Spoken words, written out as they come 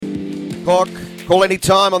Clock. Call any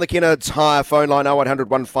time on the Kennards Hire phone line 0100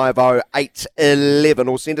 150 811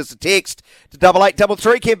 or send us a text to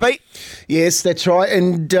 8833, Kempy. Yes, that's right.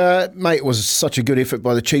 And, mate, it was such a good effort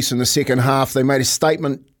by the Chiefs in the second half. They made a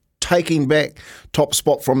statement taking back top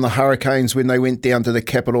spot from the Hurricanes when they went down to the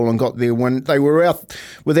capital and got their win. They were out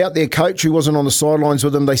without their coach who wasn't on the sidelines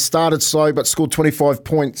with them. They started slow but scored 25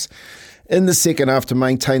 points in the second half to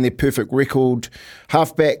maintain their perfect record.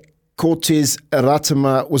 Halfback Cortez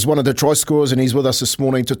Ratima was one of the try scorers, and he's with us this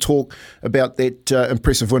morning to talk about that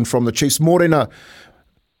impressive win from the Chiefs. Morena,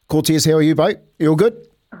 Cortez, how are you, mate? You all good?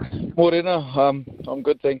 Morena, I'm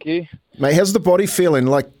good, thank you. Mate, how's the body feeling?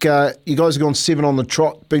 Like, you guys have gone 7 on the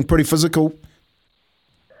trot, been pretty physical.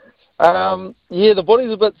 Yeah, the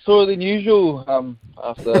body's a bit sore than usual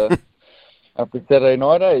after Saturday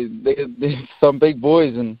night. There's some big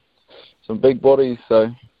boys and some big bodies, so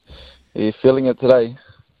you're feeling it today.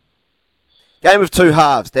 Game of two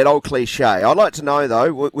halves, that old cliche. I'd like to know,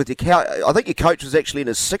 though, with your I think your coach was actually in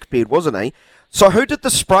his sick bed, wasn't he? So who did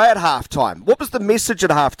the spray at halftime? What was the message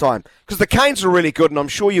at halftime? Because the Canes were really good, and I'm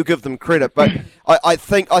sure you give them credit, but I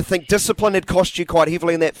think discipline had cost you quite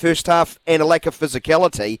heavily in that first half and a lack of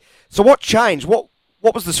physicality. So what changed? What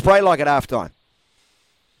was the spray like at halftime?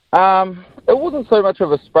 It wasn't so much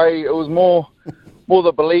of a spray. It was more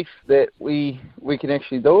the belief that we can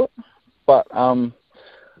actually do it.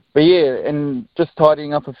 But yeah, and just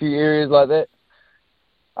tidying up a few areas like that.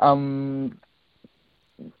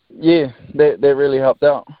 Yeah, that really helped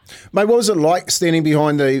out. Mate, what was it like standing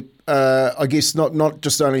behind the, I guess, not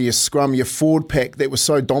just only your scrum, your forward pack that was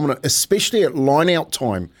so dominant, especially at line-out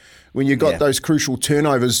time when you got those crucial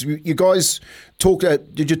turnovers? You guys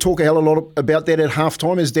did you talk a hell of a lot about that at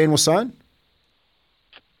halftime, as Dan was saying?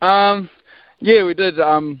 Yeah, we did.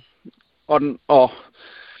 I'm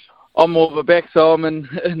more of a back, so I'm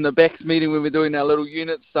in the backs meeting when we're doing our little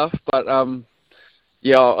unit stuff. But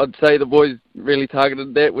yeah, I'd say the boys really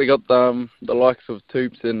targeted that. We got the likes of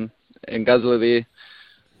Toops and Guzzler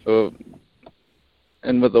there,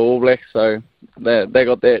 and with the All Blacks, so they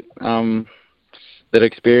got that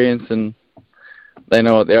experience and they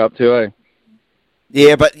know what they're up to, eh?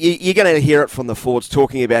 Yeah, but you're going to hear it from the forwards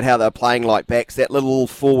talking about how they're playing like backs, that little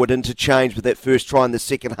forward interchange with that first try in the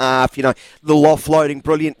second half, little offloading,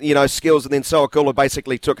 brilliant, skills, and then Soakula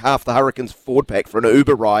basically took half the Hurricanes forward pack for an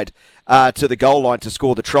Uber ride to the goal line to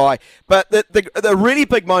score the try. But the really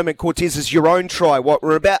big moment, Cortez, is your own try.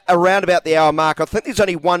 We're around about the hour mark. I think there's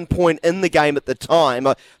only 1 point in the game at the time.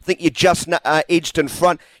 I think you just edged in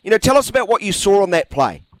front. Tell us about what you saw on that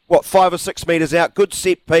play. 5 or 6 metres out, good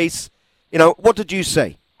set piece. What did you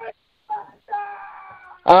see?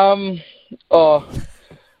 I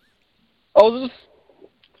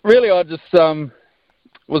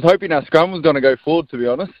was hoping our scrum was going to go forward, to be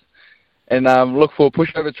honest, and look for a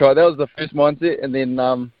pushover try. That was the first mindset, and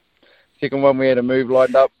then second one we had a move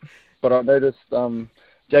lined up, but I noticed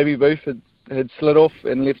JB Booth had slid off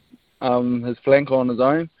and left his flank on his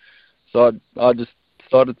own, so I just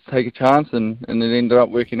decided to take a chance, and it ended up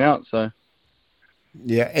working out. So.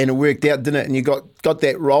 Yeah, and it worked out, didn't it? And you got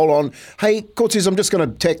that roll on. Hey, Cortez, I'm just going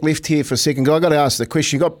to tack left here for a second. I got to ask the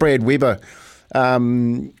question. You got Brad Weber,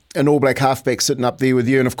 an All Black halfback, sitting up there with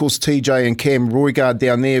you, and of course TJ and Cam Roigard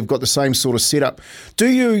down there have got the same sort of setup. Do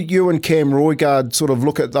you and Cam Roigard sort of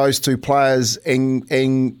look at those two players and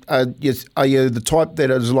are you the type that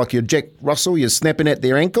is like your Jack Russell, you're snapping at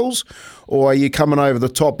their ankles, or are you coming over the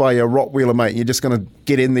top by your Rottweiler, mate, and you're just going to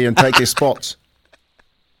get in there and take their spots?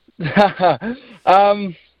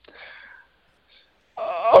 I'm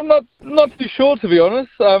not too sure, to be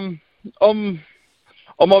honest. I'm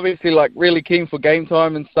obviously like really keen for game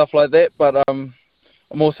time and stuff like that, but I'm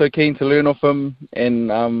also keen to learn off him and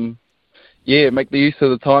make the use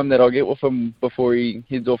of the time that I'll get with him before he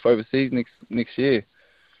heads off overseas next year.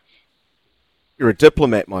 You're a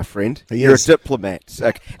diplomat, my friend. You're a diplomat.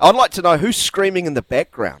 I'd like to know who's screaming in the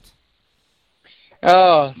background.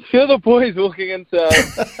 Oh, a few of the boys walking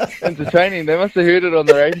into training. They must have heard it on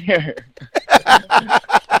the radio.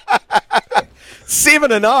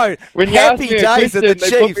 7-0. Happy days at the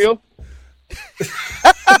Chiefs.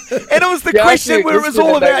 And it was the question where it was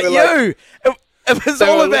all about you. It was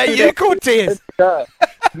all about you, Cortez.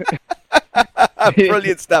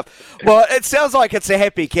 Brilliant stuff. Well, it sounds like it's a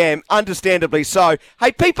happy Cam, understandably so.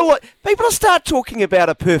 Hey, people start talking about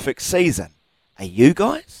a perfect season. Are you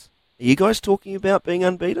guys talking about being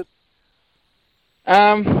unbeaten?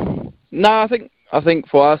 No, I think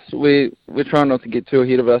for us we're trying not to get too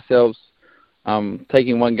ahead of ourselves.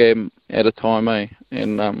 Taking one game at a time, eh?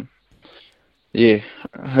 And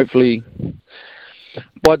hopefully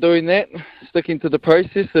by doing that, sticking to the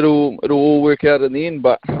process, it'll all work out in the end.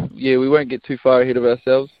 But yeah, we won't get too far ahead of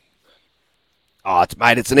ourselves. Oh,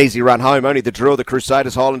 it's an easy run home. Only the Drill, the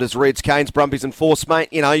Crusaders, Highlanders, Reds, Canes, Brumbies and Force, mate.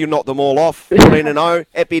 You know, you knock them all off. 14-0.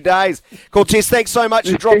 Happy days. Cortez, thanks so much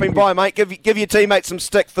for dropping by, mate. Give your teammates some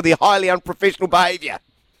stick for their highly unprofessional behaviour.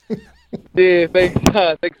 Yeah, thanks.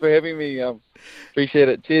 Thanks for having me. Appreciate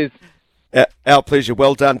it. Cheers. Our pleasure.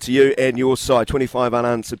 Well done to you and your side. 25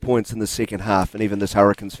 unanswered points in the second half, and even this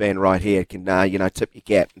Hurricanes fan right here can, tip your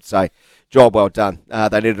cap and say, job well done.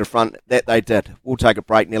 They needed a front. That they did. We'll take a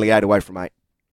break. Nearly 8 away from 8.